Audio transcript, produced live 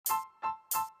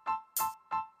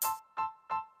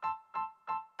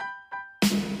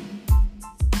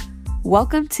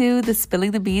Welcome to the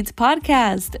Spilling the Beans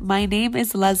podcast. My name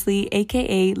is Leslie,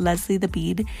 aka Leslie the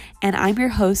Bean, and I'm your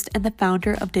host and the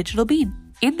founder of Digital Bean.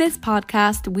 In this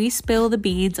podcast, we spill the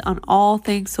beans on all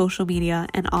things social media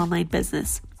and online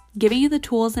business, giving you the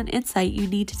tools and insight you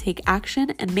need to take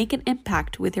action and make an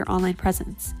impact with your online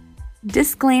presence.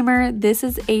 Disclaimer, this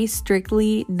is a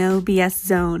strictly no BS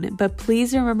zone, but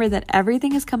please remember that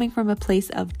everything is coming from a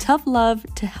place of tough love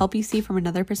to help you see from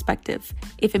another perspective.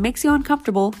 If it makes you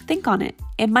uncomfortable, think on it.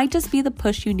 It might just be the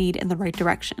push you need in the right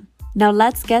direction. Now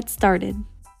let's get started.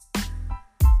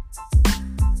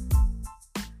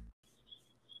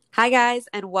 Hi guys,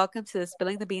 and welcome to the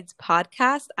Spilling the Beans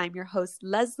podcast. I'm your host,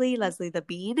 Leslie the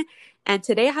Bean, and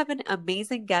today I have an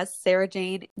amazing guest, Sarah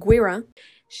Jane Guerra.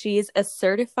 She's a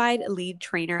certified lead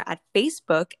trainer at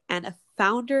Facebook and a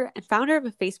founder of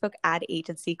a Facebook ad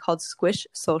agency called Squish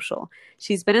Social.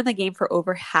 She's been in the game for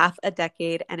over half a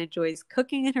decade and enjoys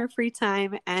cooking in her free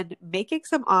time and making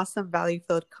some awesome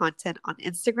value-filled content on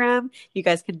Instagram. You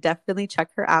guys can definitely check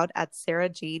her out at Sarah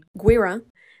Jane Guerra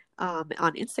on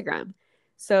Instagram.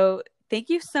 So thank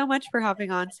you so much for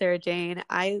hopping on, Sarah Jane.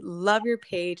 I love your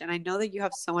page and I know that you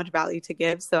have so much value to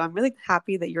give. So I'm really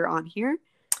happy that you're on here.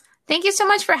 Thank you so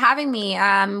much for having me.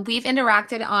 We've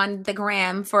interacted on the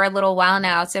gram for a little while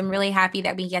now, so I'm really happy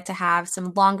that we get to have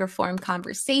some longer form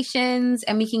conversations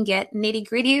and we can get nitty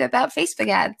gritty about Facebook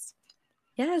ads.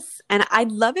 Yes. And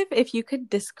I'd love if you could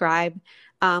describe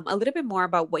a little bit more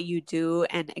about what you do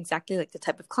and exactly like the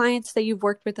type of clients that you've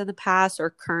worked with in the past or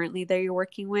currently that you're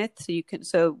working with,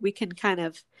 so we can kind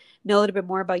of know a little bit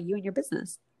more about you and your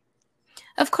business.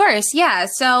 Of course, yeah.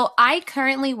 So I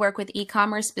currently work with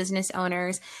e-commerce business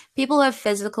owners, people who have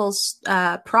physical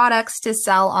products to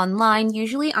sell online,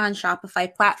 usually on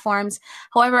Shopify platforms.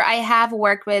 However, I have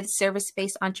worked with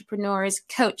service-based entrepreneurs,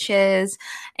 coaches,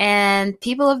 and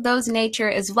people of those nature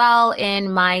as well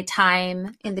in my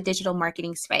time in the digital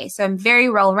marketing space. So I'm very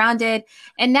well-rounded,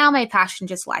 and now my passion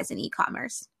just lies in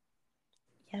e-commerce.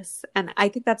 Yes, and I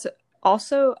think that's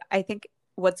also,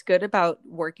 what's good about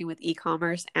working with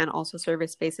e-commerce and also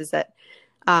service space is that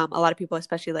a lot of people,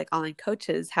 especially like online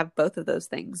coaches, have both of those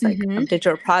things. Like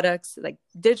digital products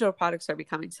are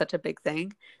becoming such a big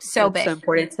thing. So big. It's so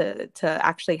important to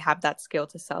actually have that skill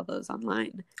to sell those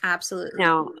online. Absolutely.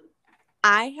 Now,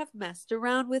 I have messed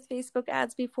around with Facebook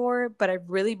ads before, but I've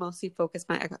really mostly focused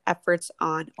my efforts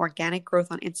on organic growth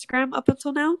on Instagram up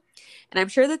until now. And I'm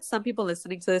sure that some people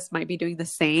listening to this might be doing the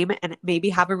same and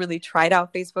maybe haven't really tried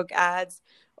out Facebook ads,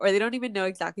 or they don't even know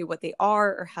exactly what they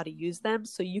are or how to use them.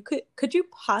 So could you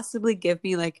possibly give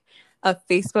me like a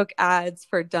Facebook ads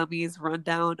for dummies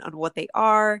rundown on what they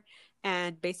are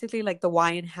and basically like the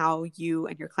why and how you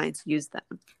and your clients use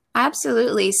them?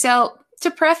 Absolutely. So to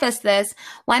preface this,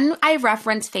 when I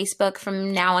reference Facebook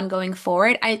from now on going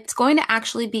forward, it's going to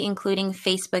actually be including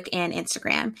Facebook and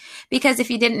Instagram. Because if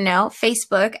you didn't know,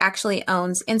 Facebook actually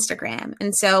owns Instagram.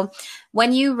 And so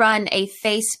when you run a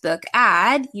Facebook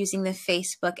ad using the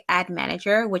Facebook Ad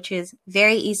Manager, which is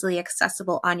very easily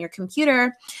accessible on your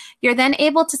computer, you're then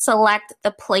able to select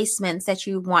the placements that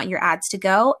you want your ads to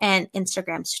go. And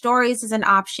Instagram Stories is an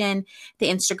option. The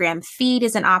Instagram feed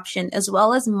is an option, as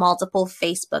well as multiple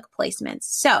Facebook placements.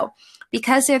 So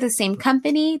because they're the same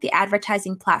company, the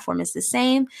advertising platform is the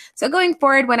same. So going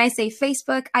forward, when I say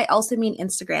Facebook, I also mean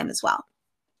Instagram as well.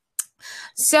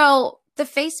 So the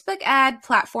Facebook ad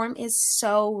platform is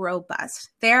so robust.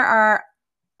 There are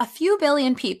a few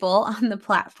billion people on the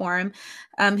platform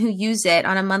who use it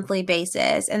on a monthly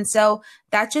basis. And so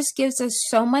that just gives us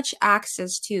so much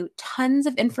access to tons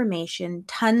of information,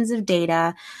 tons of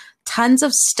data, tons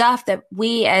of stuff that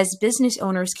we as business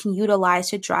owners can utilize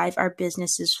to drive our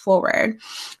businesses forward.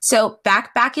 So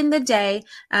back in the day,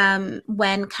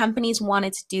 when companies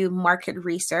wanted to do market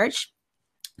research,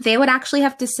 they would actually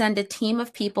have to send a team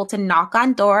of people to knock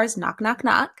on doors, knock,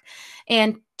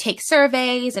 and take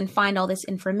surveys and find all this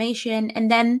information. And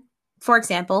then, for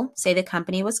example, say the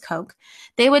company was Coke,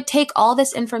 they would take all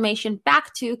this information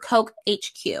back to Coke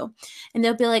HQ. And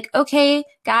they'll be like, okay,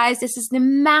 guys, this is the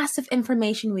massive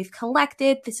information we've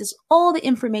collected. This is all the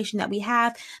information that we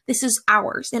have. This is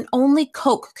ours. And only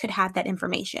Coke could have that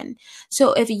information.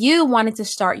 So if you wanted to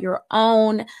start your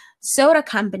own soda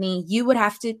company, you would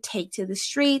have to take to the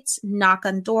streets, knock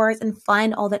on doors, and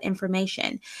find all that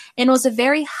information. And it was a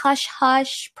very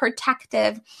hush-hush,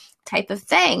 protective type of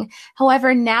thing.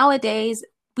 However, nowadays,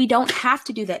 we don't have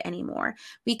to do that anymore.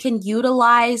 We can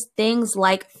utilize things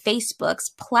like Facebook's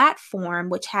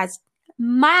platform, which has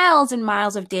miles and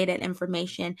miles of data and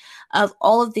information of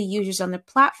all of the users on the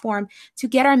platform to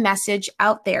get our message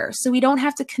out there. So we don't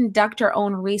have to conduct our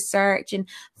own research and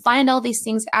find all these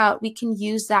things out. We can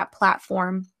use that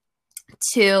platform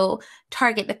to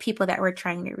target the people that we're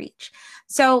trying to reach.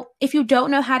 So if you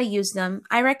don't know how to use them,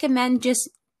 I recommend just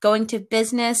going to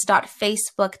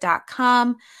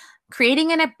business.facebook.com,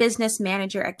 creating a business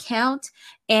manager account,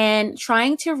 and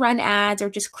trying to run ads, or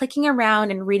just clicking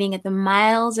around and reading at the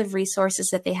miles of resources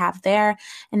that they have there.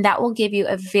 And that will give you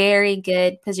a very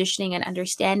good positioning and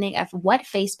understanding of what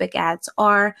Facebook ads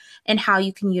are and how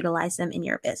you can utilize them in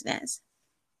your business.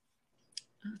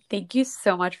 Thank you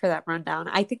so much for that rundown.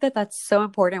 I think that that's so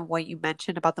important, what you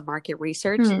mentioned about the market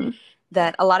research,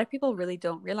 that a lot of people really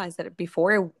don't realize that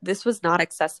before this was not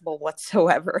accessible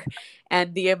whatsoever.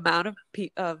 And the amount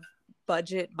of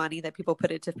budget money that people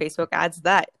put into Facebook ads,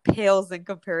 that pales in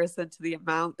comparison to the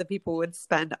amount that people would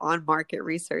spend on market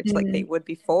research like they would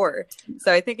before.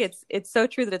 So I think it's so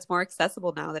true that it's more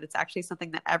accessible now, that it's actually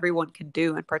something that everyone can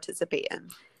do and participate in.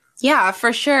 Yeah,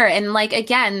 for sure. And like,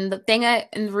 again, the thing and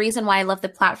the reason why I love the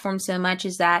platform so much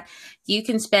is that you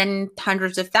can spend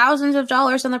hundreds of thousands of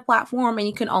dollars on the platform, and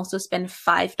you can also spend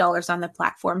 $5 on the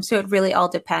platform. So it really all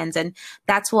depends. And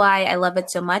that's why I love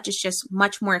it so much. It's just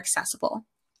much more accessible.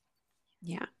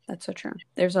 Yeah, that's so true.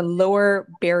 There's a lower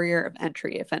barrier of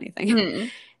entry, if anything.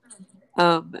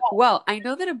 Well, I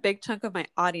know that a big chunk of my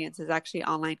audience is actually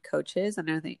online coaches. I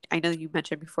know that you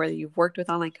mentioned before that you've worked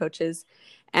with online coaches,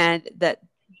 and that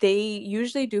they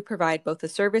usually do provide both a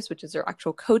service, which is their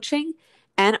actual coaching,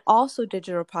 and also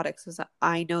digital products. Because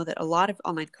I know that a lot of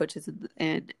online coaches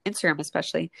in Instagram,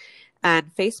 especially, and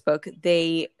Facebook,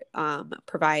 they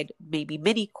provide maybe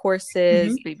mini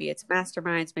courses, maybe it's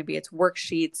masterminds, maybe it's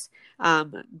worksheets,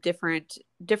 different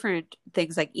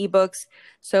things like ebooks.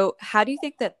 So how do you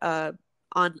think that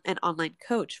on an online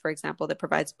coach, for example, that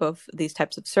provides both these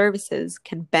types of services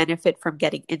can benefit from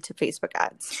getting into Facebook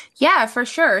ads? Yeah, for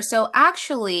sure. So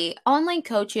actually, online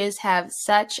coaches have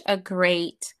such a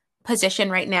great position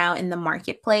right now in the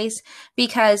marketplace,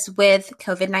 because with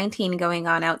COVID-19 going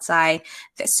on outside,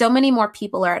 so many more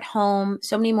people are at home,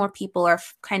 so many more people are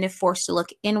kind of forced to look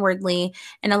inwardly,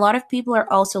 and a lot of people are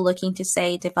also looking to,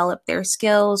 say, develop their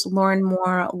skills, learn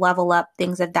more, level up,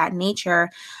 things of that nature.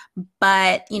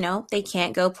 But, they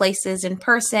can't go places in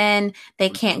person, they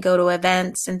can't go to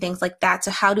events and things like that. So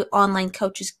how do online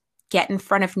coaches get in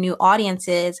front of new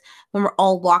audiences when we're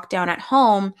all locked down at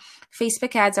home?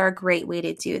 Facebook ads are a great way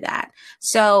to do that.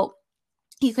 So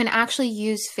you can actually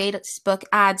use Facebook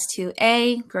ads to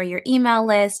A, grow your email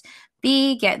list,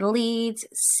 B, get leads,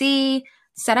 C,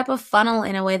 set up a funnel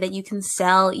in a way that you can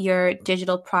sell your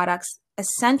digital products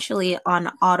essentially on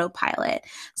autopilot.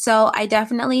 So I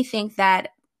definitely think that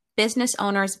business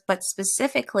owners, but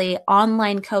specifically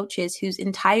online coaches whose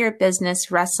entire business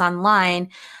rests online,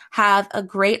 have a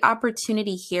great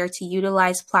opportunity here to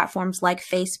utilize platforms like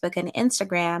Facebook and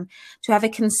Instagram to have a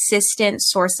consistent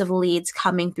source of leads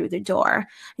coming through the door.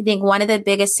 I think one of the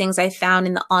biggest things I found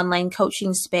in the online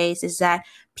coaching space is that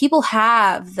people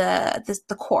have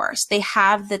the course, they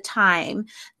have the time,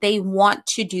 they want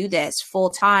to do this full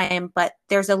time, but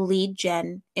there's a lead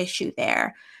gen issue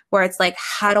there, where it's like,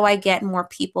 how do I get more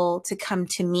people to come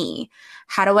to me?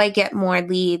 How do I get more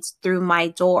leads through my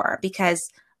door? Because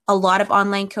a lot of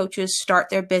online coaches start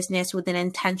their business with an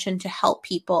intention to help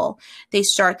people. They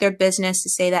start their business to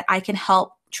say that I can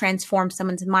help transform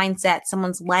someone's mindset,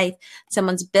 someone's life,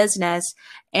 someone's business.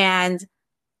 And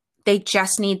they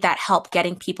just need that help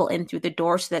getting people in through the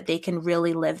door so that they can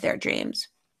really live their dreams.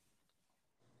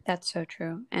 That's so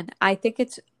true. And I think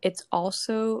it's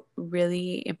also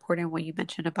really important what you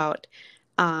mentioned about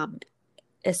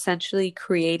essentially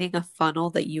creating a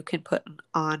funnel that you can put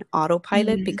on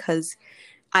autopilot, because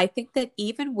I think that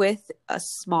even with a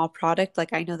small product,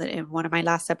 like I know that in one of my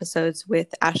last episodes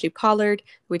with Ashley Pollard,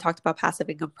 we talked about passive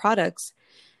income products,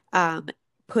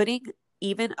 putting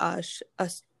even a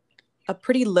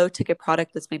pretty low ticket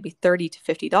product that's maybe $30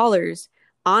 to $50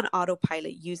 on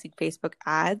autopilot using Facebook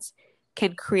ads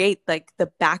can create like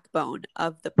the backbone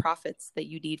of the profits that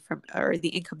you need from, or the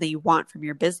income that you want from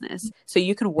your business. So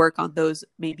you can work on those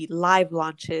maybe live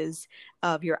launches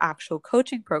of your actual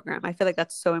coaching program. I feel like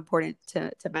that's so important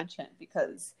to mention,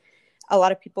 because a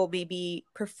lot of people maybe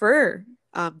prefer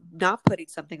not putting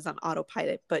some things on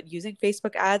autopilot, but using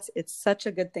Facebook ads, it's such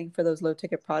a good thing for those low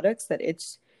ticket products that it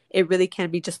really can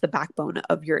be just the backbone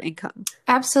of your income.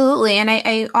 Absolutely. And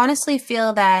I honestly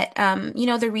feel that,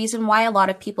 the reason why a lot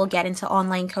of people get into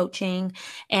online coaching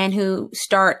and who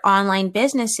start online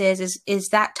businesses is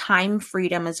that time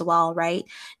freedom as well, right?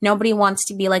 Nobody wants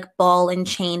to be like ball and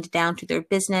chained down to their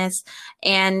business.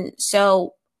 And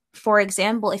so, for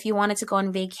example, if you wanted to go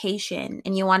on vacation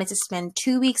and you wanted to spend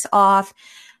 2 weeks off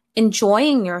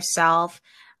enjoying yourself,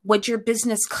 would your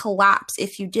business collapse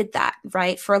if you did that,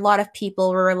 right? For a lot of people,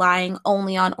 we're relying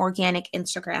only on organic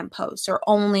Instagram posts or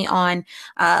only on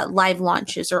live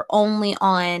launches or only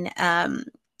on,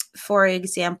 for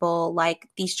example, like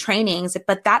these trainings,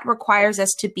 but that requires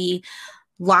us to be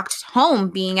locked home,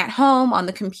 being at home on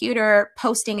the computer,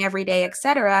 posting every day,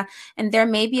 etc. And there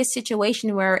may be a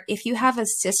situation where if you have a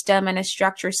system and a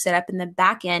structure set up in the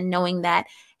back end, knowing that,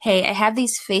 hey, I have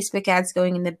these Facebook ads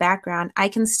going in the background, I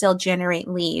can still generate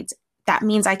leads. That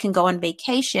means I can go on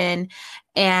vacation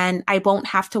and I won't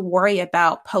have to worry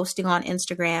about posting on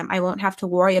Instagram. I won't have to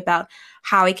worry about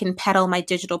how I can peddle my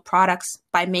digital products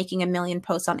by making a million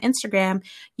posts on Instagram.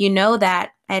 You know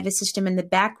that I have a system in the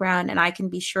background and I can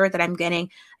be sure that I'm getting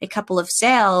a couple of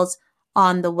sales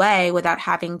on the way without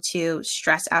having to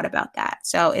stress out about that.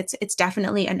 So it's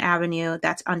definitely an avenue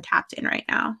that's untapped in right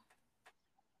now.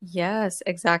 Yes,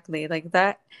 exactly. Like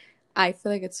that, I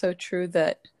feel like it's so true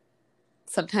that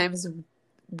sometimes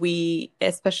we,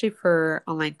 especially for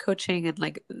online coaching and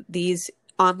like these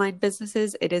online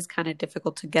businesses, it is kind of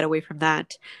difficult to get away from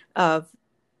that of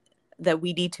that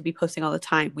we need to be posting all the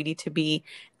time. We need to be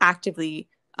actively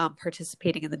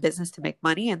participating in the business to make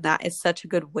money. And that is such a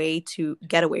good way to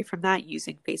get away from that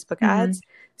using Facebook Mm-hmm. ads.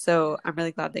 So I'm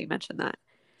really glad that you mentioned that.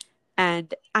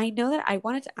 And I know that I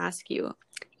wanted to ask you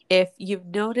if you've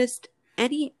noticed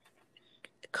any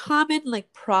common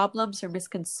like problems or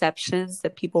misconceptions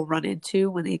that people run into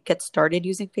when they get started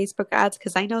using Facebook ads.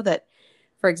 Because I know that,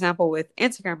 for example, with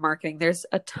Instagram marketing, there's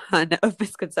a ton of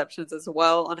misconceptions as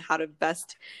well on how to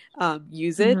best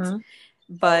use it. Mm-hmm.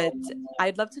 But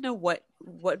I'd love to know what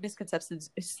misconceptions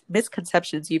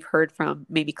you've heard from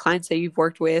maybe clients that you've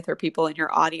worked with or people in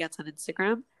your audience on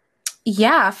Instagram.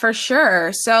 Yeah, for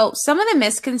sure. So some of the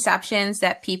misconceptions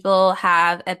that people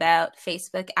have about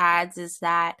Facebook ads is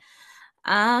that,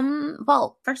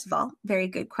 well, first of all, very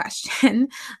good question.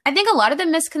 I think a lot of the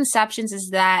misconceptions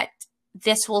is that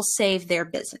this will save their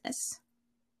business.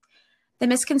 The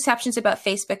misconceptions about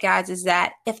Facebook ads is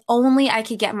that if only I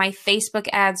could get my Facebook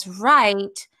ads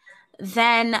right,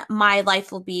 then my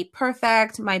life will be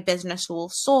perfect, my business will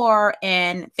soar,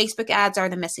 and Facebook ads are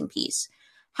the missing piece.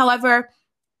 However,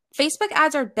 Facebook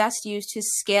ads are best used to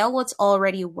scale what's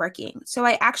already working. So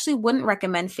I actually wouldn't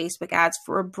recommend Facebook ads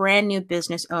for a brand new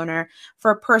business owner,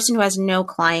 for a person who has no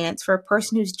clients, for a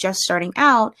person who's just starting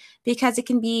out, because it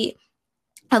can be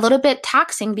a little bit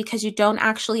taxing because you don't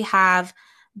actually have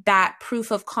that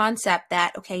proof of concept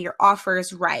that, okay, your offer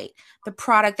is right, the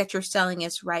product that you're selling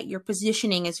is right, your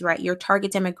positioning is right, your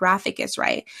target demographic is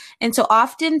right. And so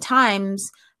oftentimes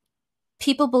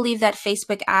people believe that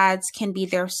Facebook ads can be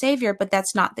their savior, but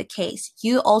that's not the case.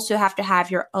 You also have to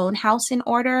have your own house in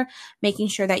order, making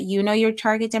sure that you know your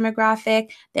target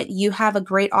demographic, that you have a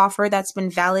great offer that's been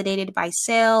validated by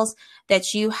sales,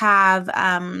 that you have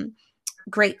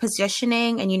great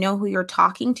positioning and you know who you're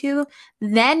talking to.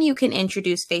 Then you can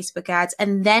introduce Facebook ads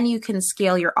and then you can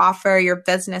scale your offer, your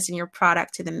business, and your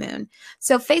product to the moon.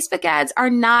 So Facebook ads are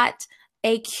not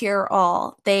a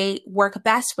cure-all. They work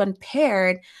best when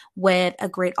paired with a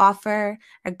great offer,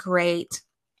 a great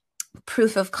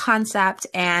proof of concept,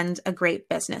 and a great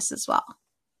business as well.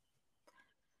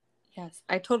 Yes,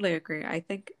 I totally agree. I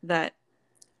think that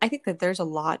there's a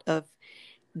lot of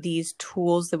these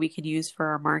tools that we can use for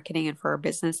our marketing and for our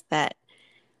business that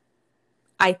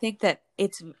I think that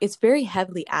it's very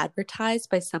heavily advertised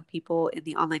by some people in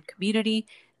the online community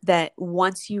that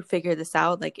once you figure this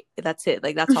out, like that's it,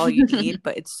 like that's all you need.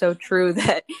 But it's so true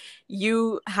that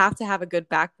you have to have a good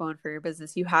backbone for your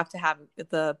business. You have to have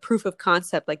the proof of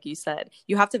concept, like you said.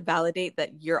 You have to validate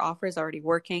that your offer is already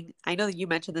working. I know that you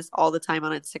mention this all the time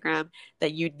on Instagram,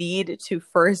 that you need to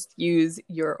first use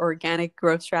your organic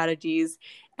growth strategies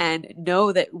and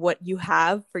know that what you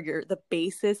have for the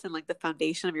basis and like the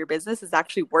foundation of your business is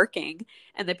actually working,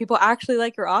 and that people actually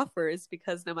like your offers,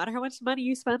 because no matter how much money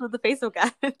you spend on the Facebook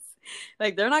ads,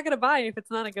 like they're not going to buy if it's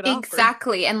not a good offer.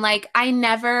 Exactly. And like I'm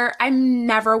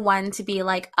never one to be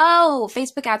like, oh,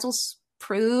 Facebook ads will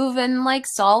prove and like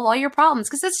solve all your problems,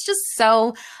 because it's just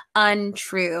so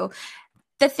untrue.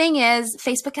 The thing is,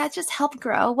 Facebook ads just help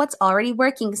grow what's already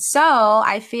working. So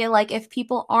I feel like if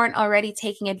people aren't already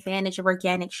taking advantage of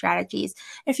organic strategies,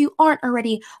 if you aren't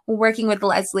already working with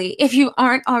Leslie, if you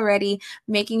aren't already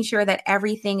making sure that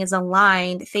everything is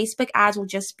aligned, Facebook ads will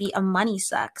just be a money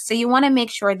suck. So you want to make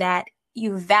sure that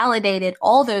you validated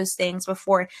all those things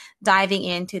before diving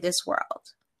into this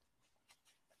world.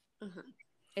 Uh-huh.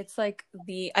 It's like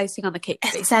the icing on the cake,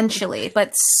 basically. Essentially,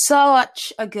 but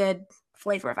such a good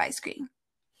flavor of ice cream.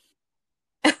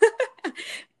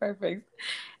 Perfect.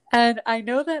 And I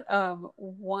know that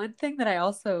one thing that I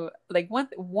also like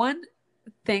one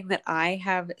thing that I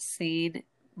have seen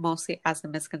mostly as a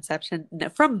misconception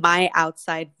from my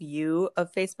outside view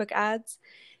of Facebook ads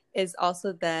is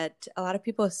also that a lot of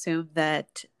people assume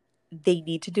that they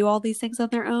need to do all these things on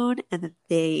their own and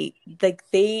that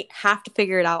they have to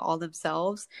figure it out all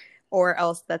themselves, or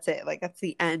else that's it. Like that's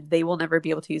the end. They will never be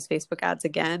able to use Facebook ads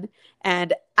again.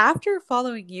 And after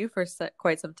following you for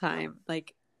quite some time,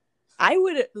 like I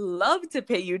would love to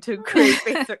pay you to create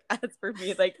Facebook ads for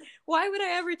me. Like, why would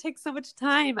I ever take so much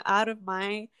time out of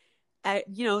my,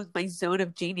 my zone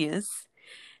of genius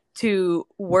to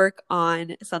work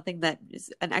on something that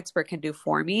an expert can do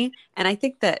for me? And I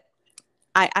think that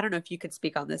I don't know if you could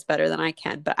speak on this better than I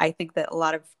can, but I think that a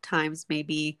lot of times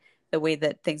maybe the way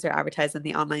that things are advertised in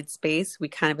the online space, we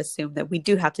kind of assume that we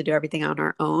do have to do everything on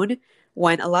our own,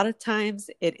 when a lot of times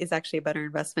it is actually a better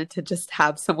investment to just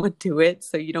have someone do it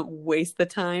so you don't waste the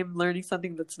time learning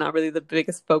something that's not really the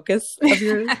biggest focus of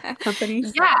your company,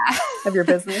 Yeah. of your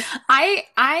business.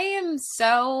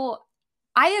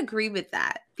 I agree with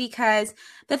that, because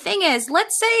the thing is,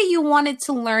 let's say you wanted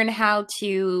to learn how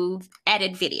to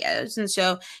edit videos. And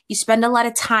so you spend a lot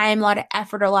of time, a lot of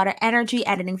effort, a lot of energy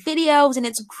editing videos, and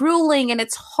it's grueling and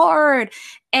it's hard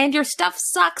and your stuff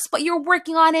sucks, but you're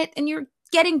working on it and you're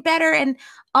getting better. And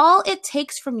all it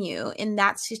takes from you in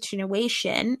that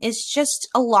situation is just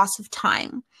a loss of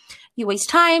time. You waste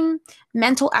time,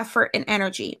 mental effort, and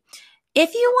energy.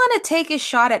 If you want to take a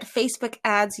shot at Facebook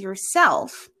ads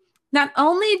yourself, not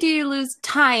only do you lose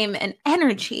time and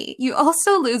energy, you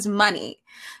also lose money.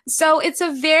 So it's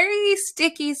a very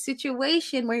sticky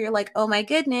situation where you're like, oh my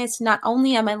goodness, not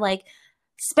only am I like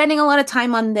spending a lot of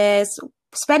time on this,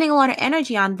 spending a lot of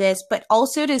energy on this, but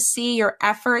also to see your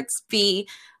efforts be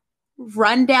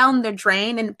run down the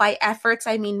drain. And by efforts,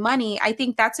 I mean money. I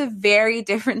think that's a very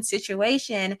different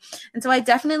situation. And so I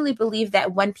definitely believe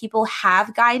that when people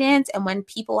have guidance and when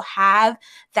people have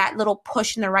that little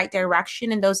push in the right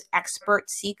direction and those expert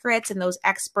secrets and those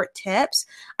expert tips,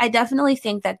 I definitely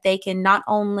think that they can not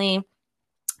only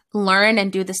learn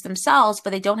and do this themselves,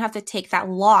 but they don't have to take that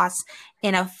loss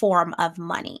in a form of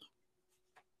money.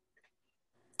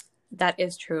 That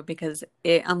is true, because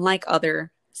unlike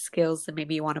other skills that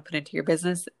maybe you want to put into your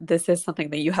business, this is something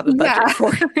that you have a budget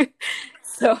for.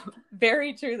 So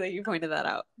very true that you pointed that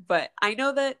out. But I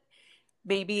know that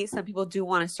maybe some people do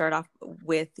want to start off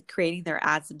with creating their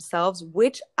ads themselves,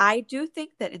 which I do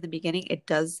think that in the beginning it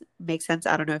does make sense.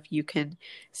 I don't know if you can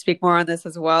speak more on this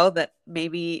as well, that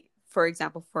maybe, for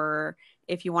example, for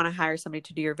if you want to hire somebody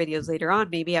to do your videos later on,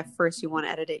 maybe at first you want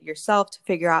to edit it yourself to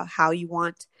figure out how you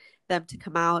want them to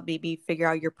come out, maybe figure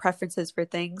out your preferences for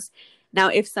things. Now,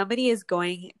 if somebody is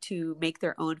going to make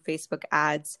their own Facebook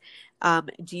ads,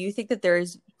 do you think that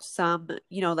there's some,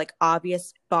 like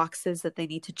obvious boxes that they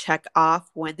need to check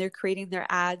off when they're creating their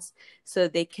ads so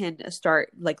they can start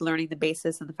like learning the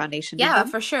basis and the foundation? Yeah,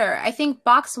 for sure. I think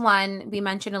box one, we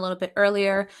mentioned a little bit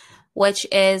earlier, which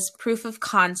is proof of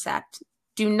concept.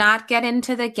 Do not get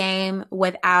into the game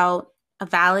without a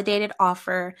validated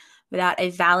offer, without a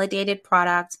validated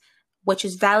product, which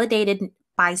is validated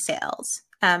by sales.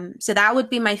 So that would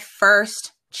be my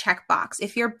first checkbox.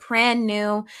 If you're brand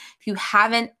new, if you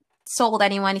haven't sold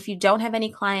anyone, if you don't have any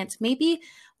clients, maybe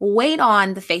wait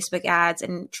on the Facebook ads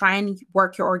and try and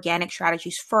work your organic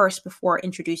strategies first before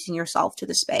introducing yourself to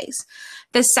the space.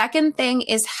 The second thing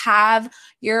is have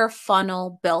your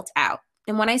funnel built out.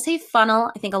 And when I say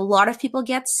funnel, I think a lot of people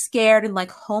get scared and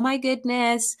like, oh my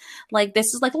goodness, like this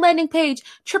is like landing page,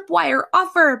 tripwire,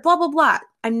 offer, blah, blah, blah.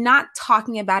 I'm not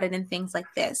talking about it in things like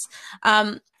this.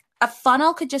 A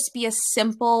funnel could just be a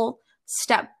simple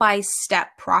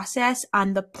step-by-step process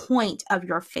on the point of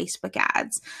your Facebook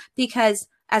ads. Because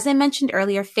as I mentioned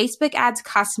earlier, Facebook ads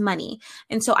cost money.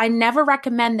 And so I never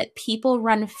recommend that people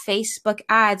run Facebook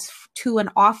ads to an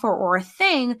offer or a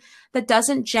thing that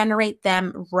doesn't generate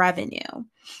them revenue.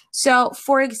 So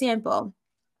for example,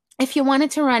 if you wanted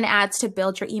to run ads to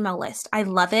build your email list, I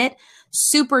love it.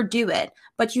 Super do it.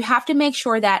 But you have to make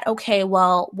sure that, okay,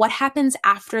 well, what happens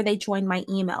after they join my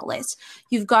email list?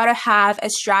 You've got to have a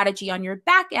strategy on your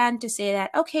back end to say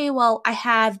that, okay, well, I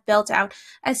have built out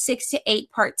a 6 to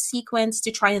 8 part sequence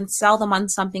to try and sell them on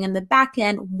something in the back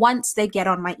end once they get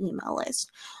on my email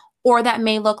list. Or that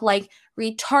may look like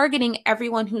retargeting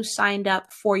everyone who signed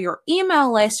up for your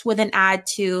email list with an ad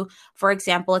to, for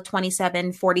example, a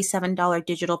 $27, $47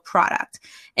 digital product.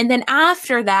 And then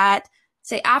after that,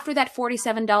 say after that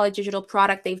 $47 digital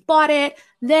product, they've bought it,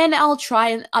 then I'll try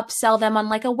and upsell them on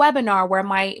like a webinar where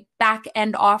my back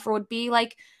end offer would be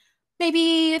like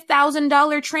maybe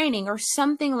 $1,000 training or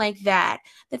something like that.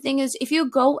 The thing is, if you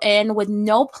go in with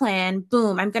no plan,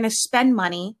 boom, I'm going to spend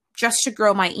money, just to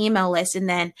grow my email list. And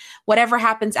then whatever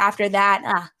happens after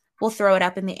that, we'll throw it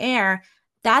up in the air.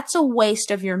 That's a waste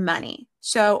of your money.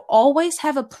 So always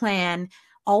have a plan,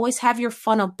 always have your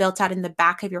funnel built out in the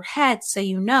back of your head. So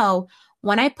you know,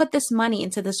 when I put this money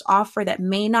into this offer that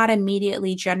may not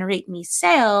immediately generate me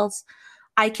sales,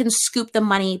 I can scoop the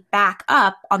money back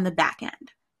up on the back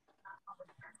end.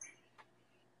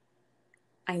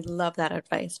 I love that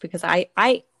advice because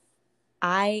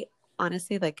I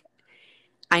honestly, like,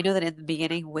 I know that in the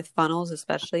beginning with funnels,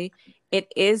 especially,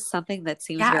 it is something that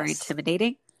seems very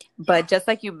intimidating. But just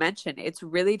like you mentioned, it's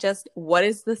really just what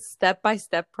is the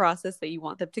step-by-step process that you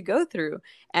want them to go through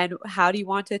and how do you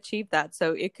want to achieve that?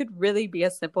 So it could really be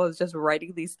as simple as just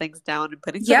writing these things down and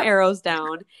putting some arrows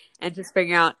down and just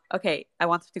figuring out, okay, I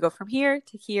want them to go from here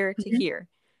to here to here.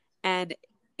 And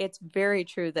it's very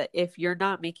true that if you're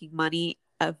not making money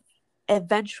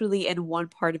eventually in one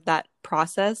part of that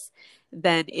process,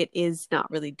 then it is not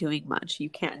really doing much. You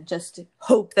can't just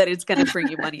hope that it's going to bring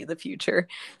you money in the future.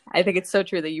 I think it's so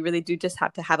true that you really do just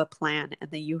have to have a plan,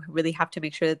 and that you really have to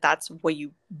make sure that that's what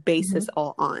you base this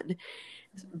all on.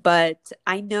 But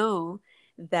I know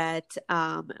that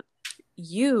what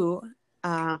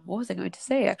was I going to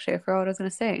say? Actually, I forgot what I was going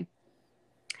to say.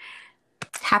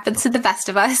 Happens to the best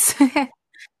of us.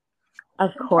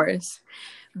 Of course.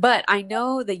 But I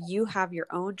know that you have your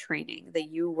own training that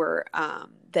you were,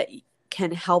 that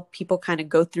can help people kind of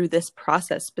go through this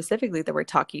process specifically that we're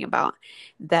talking about,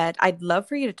 that I'd love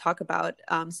for you to talk about.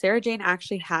 Sarah Jane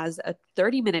actually has a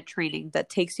 30-minute training that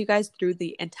takes you guys through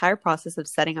the entire process of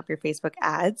setting up your Facebook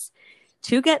ads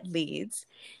to get leads.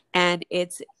 And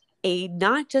it's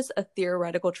not just a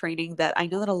theoretical training that I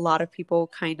know that a lot of people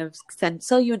kind of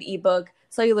sell you an ebook,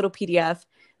 sell you a little PDF,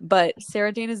 but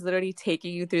Sarah Jane is literally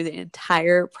taking you through the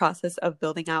entire process of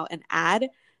building out an ad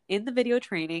in the video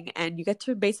training, and you get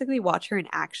to basically watch her in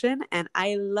action. And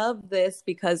I love this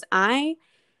because I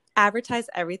advertise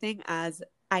everything as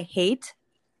I hate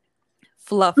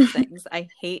fluff things. I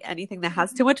hate anything that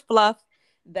has too much fluff,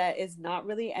 that is not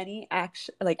really any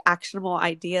actionable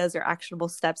ideas or actionable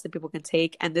steps that people can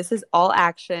take. And this is all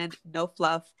action, no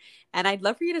fluff. And I'd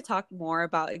love for you to talk more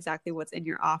about exactly what's in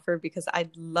your offer, because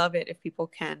I'd love it if people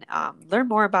can learn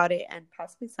more about it and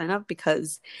possibly sign up,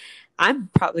 because I'm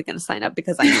probably going to sign up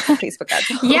because I need some Facebook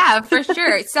ads. Yeah, for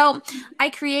sure. So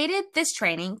I created this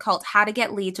training called How to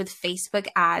Get Leads with Facebook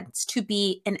Ads to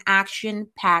be an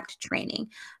action-packed training.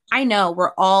 I know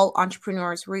we're all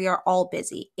entrepreneurs. We are all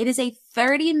busy. It is a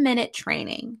 30-minute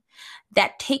training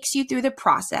that takes you through the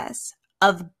process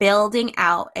of building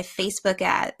out a Facebook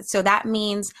ad. So that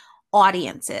means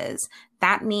audiences.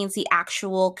 That means the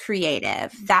actual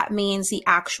creative. That means the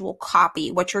actual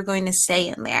copy, what you're going to say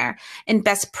in there, and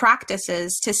best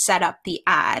practices to set up the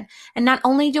ad. And not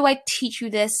only do I teach you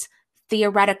this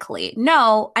theoretically,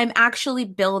 no, I'm actually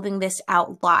building this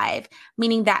out live,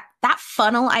 meaning that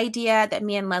funnel idea that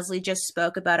me and Leslie just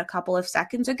spoke about a couple of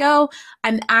seconds ago,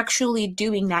 I'm actually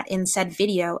doing that in said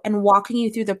video and walking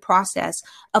you through the process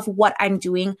of what I'm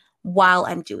doing while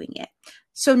I'm doing it.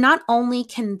 So not only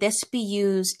can this be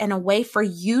used in a way for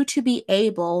you to be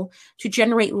able to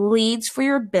generate leads for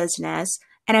your business,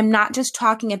 and I'm not just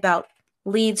talking about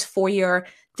leads for your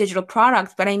digital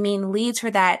product, but I mean leads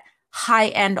for that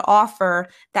high-end offer,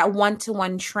 that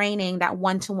one-to-one training, that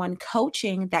one-to-one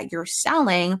coaching that you're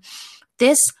selling.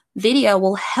 This video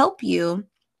will help you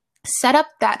set up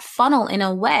that funnel in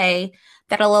a way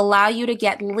that'll allow you to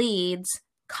get leads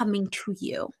coming to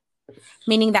you.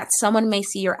 Meaning that someone may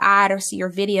see your ad or see your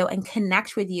video and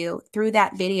connect with you through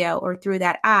that video or through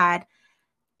that ad,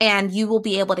 and you will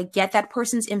be able to get that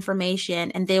person's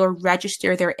information and they will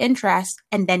register their interest,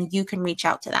 and then you can reach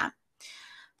out to them.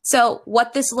 So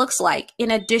what this looks like, in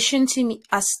addition to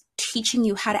us teaching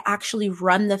you how to actually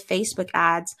run the Facebook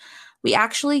ads, we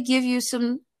actually give you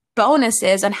some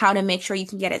bonuses on how to make sure you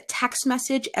can get a text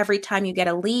message every time you get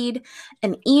a lead,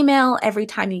 an email every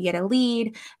time you get a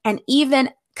lead, and even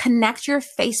connect your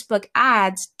Facebook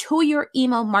ads to your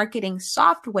email marketing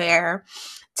software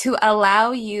to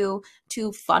allow you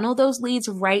to funnel those leads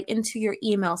right into your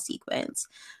email sequence.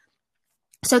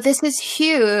 So this is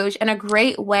huge and a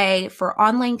great way for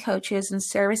online coaches and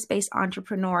service-based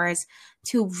entrepreneurs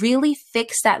to really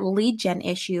fix that lead gen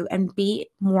issue and be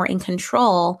more in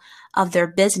control of their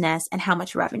business and how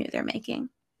much revenue they're making.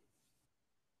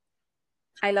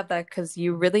 I love that, because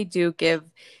you really do give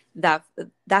that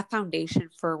foundation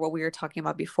for what we were talking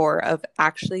about before, of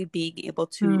actually being able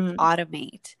to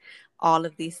automate all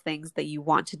of these things that you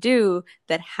want to do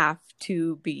that have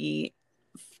to be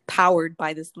powered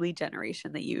by this lead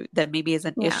generation that maybe is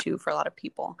an issue for a lot of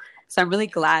people. So I'm really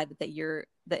glad that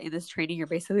in this training, you're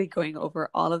basically going over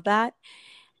all of that.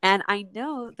 And I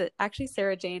know that actually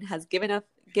Sarah Jane has given us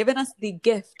the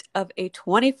gift of a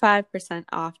 25%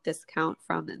 off discount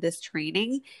from this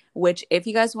training, which if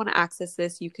you guys want to access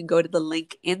this, you can go to the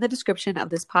link in the description of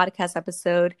this podcast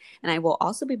episode. And I will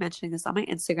also be mentioning this on my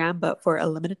Instagram, but for a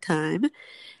limited time.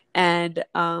 And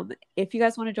if you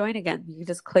guys want to join again, you can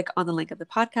just click on the link in the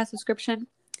podcast description.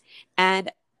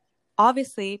 And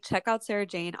obviously, check out Sarah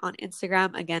Jane on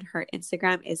Instagram. Again, her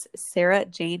Instagram is Sarah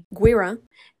Jane Guira,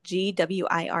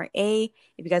 Gwira.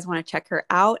 If you guys want to check her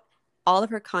out, all of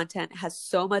her content has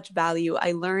so much value.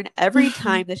 I learn every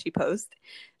time that she posts.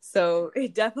 So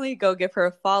definitely go give her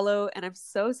a follow. And I'm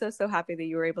so happy that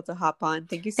you were able to hop on.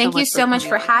 Thank you so much. Thank you so much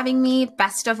for having me.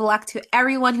 Best of luck to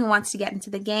everyone who wants to get into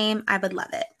the game. I would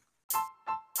love it.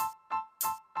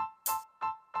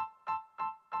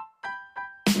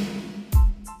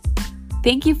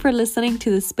 Thank you for listening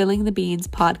to the Spilling the Beans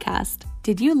podcast.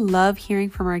 Did you love hearing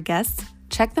from our guests?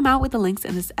 Check them out with the links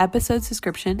in this episode's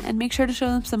description and make sure to show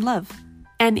them some love.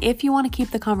 And if you want to keep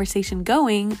the conversation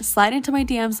going, slide into my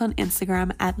DMs on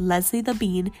Instagram at Leslie the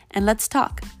Bean and let's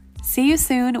talk. See you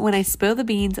soon when I spill the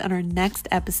beans on our next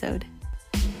episode.